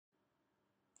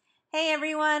Hey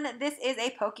everyone, this is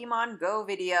a Pokemon Go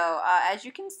video. As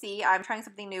you can see, I'm trying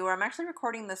something new where I'm actually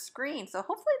recording the screen, so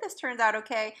hopefully this turns out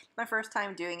okay. It's my first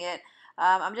time doing it.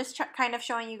 I'm just kind of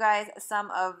showing you guys some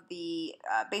of the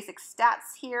basic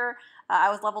stats here. I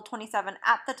was level 27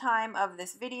 at the time of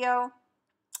this video.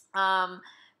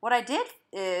 What I did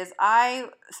is I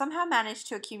somehow managed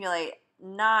to accumulate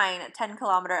 9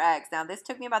 10-kilometer eggs. Now, this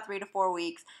took me about 3 to 4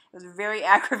 weeks. It was very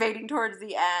aggravating towards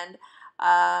the end.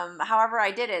 However,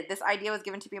 I did it. This idea was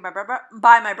given to me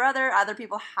by my brother. Other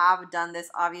people have done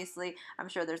this, obviously. I'm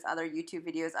sure there's other YouTube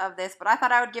videos of this, but I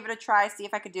thought I would give it a try, see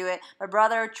if I could do it. My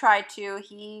brother tried to.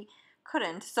 He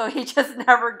couldn't, so he just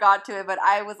never got to it, but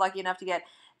I was lucky enough to get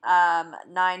 9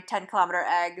 10-kilometer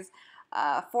eggs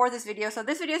for this video. So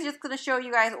this video is just going to show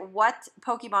you guys what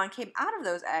Pokemon came out of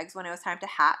those eggs when it was time to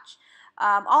hatch.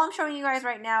 All I'm showing you guys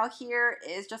right now here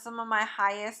is just some of my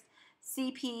highest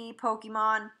CP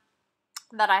Pokemon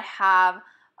that I have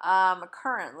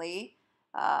currently.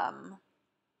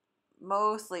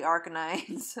 Mostly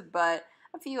Arcanines, but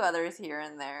a few others here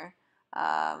and there.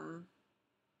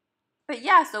 But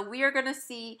yeah, so we are going to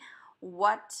see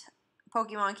what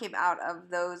Pokemon came out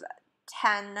of those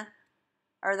 10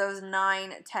 or those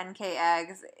 9 10K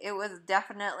eggs. It was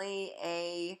definitely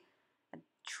a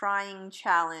trying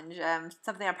challenge,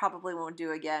 something I probably won't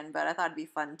do again, but I thought it'd be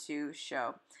fun to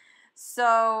show.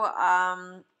 So,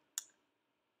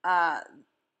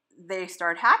 they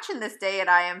start hatching this day, and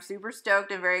I am super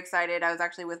stoked and very excited. I was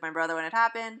actually with my brother when it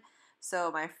happened.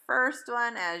 So my first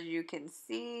one, as you can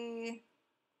see,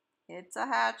 it's a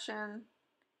hatching.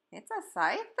 It's a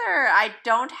Scyther. I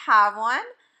don't have one.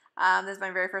 This is my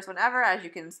very first one ever. As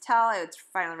you can tell, it's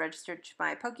finally registered to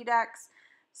my Pokédex.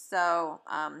 So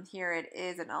here it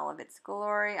is in all of its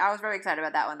glory. I was very excited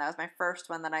about that one. That was my first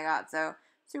one that I got, so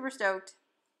super stoked.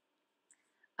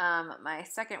 My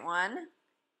second one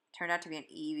turned out to be an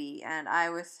Eevee, and I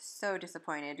was so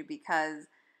disappointed because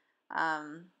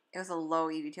it was a low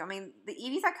EV2. I mean, the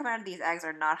EVs that come out of these eggs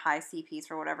are not high CPs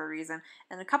for whatever reason,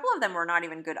 and a couple of them were not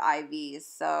even good IVs,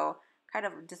 so kind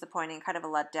of disappointing, kind of a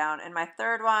letdown. And my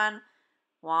third one,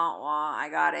 I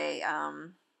got a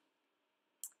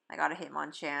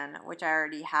Hitmonchan, which I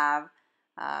already have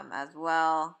as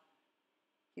well.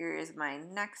 Here is my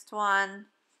next one.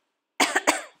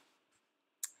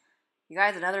 You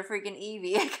guys, another freaking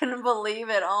Eevee. I couldn't believe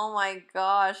it. Oh my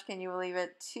gosh. Can you believe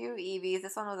it? 2 Eevees.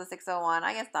 This one was a 601.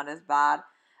 I guess not as bad.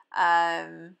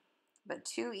 But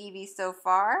 2 Eevees so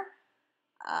far.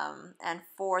 And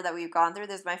 4 that we've gone through.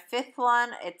 This is my 5th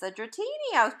one. It's a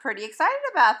Dratini. I was pretty excited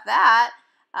about that.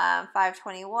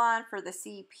 521 for the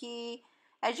CP.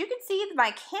 As you can see,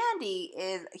 my candy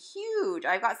is huge.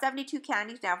 I've got 72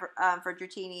 candies now for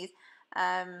Dratinis.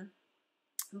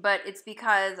 But it's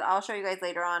because, I'll show you guys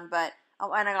later on, but,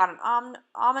 oh, and I got an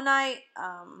Omanyte,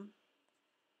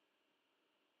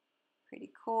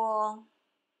 pretty cool.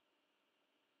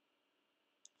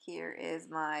 Here is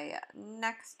my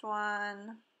next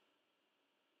one,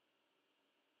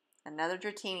 another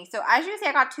Dratini. So as you can see,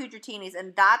 I got 2 Dratinis,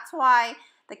 and that's why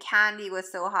the candy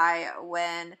was so high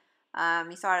when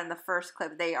you saw it in the first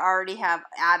clip. They already have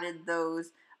added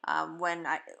those when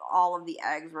all of the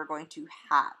eggs were going to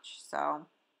hatch, so...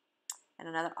 And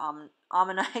another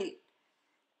Omanyte.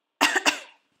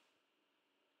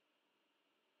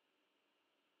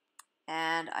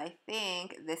 And I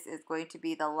think this is going to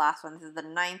be the last one. This is the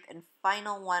 9th and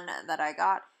final one that I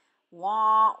got.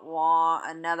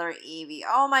 Another Eevee.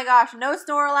 Oh my gosh, no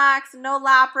Snorlax, no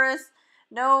Lapras,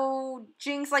 no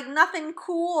Jinx, like nothing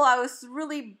cool. I was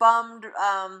really bummed.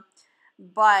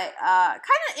 But kind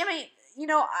of, I mean, you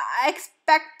know, I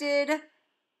expected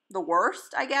the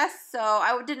worst, I guess. So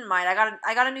I didn't mind. I got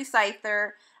a new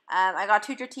Scyther. I got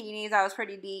 2 Dratinis. I was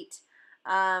pretty neat.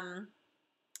 And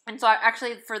so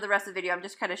actually for the rest of the video, I'm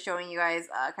just kind of showing you guys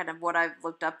kind of what I've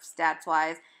looked up stats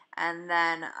wise. And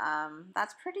then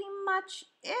that's pretty much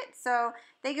it. So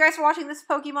thank you guys for watching this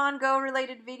Pokemon Go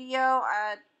related video.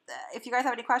 If you guys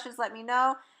have any questions, let me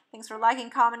know. Thanks for liking,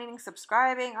 commenting,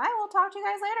 subscribing. I will talk to you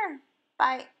guys later.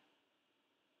 Bye.